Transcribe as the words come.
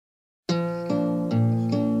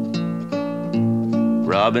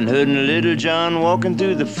Robin Hood and Little John walking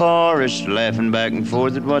through the forest, laughing back and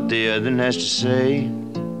forth at what the other has to say.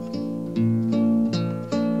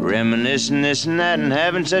 Reminiscing this and that and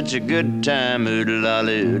having such a good time.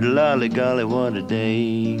 Oo-de-lally, golly, what a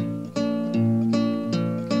day.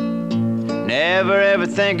 Never ever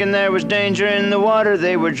thinking there was danger in the water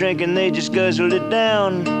they were drinking, they just guzzled it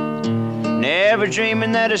down. Never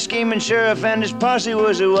dreaming that a scheming sheriff and his posse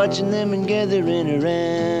was watching them and gathering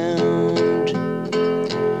around.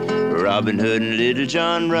 Robin Hood and Little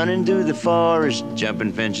John running through the forest,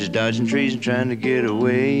 jumping fences, dodging trees and trying to get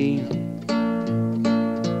away.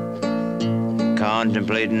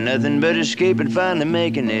 Contemplating nothing but escaping, finally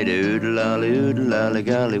making it. Oo-de-lally,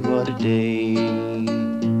 golly, what a day.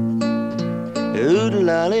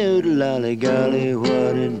 Oo-de-lally, golly,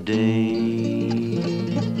 what a day.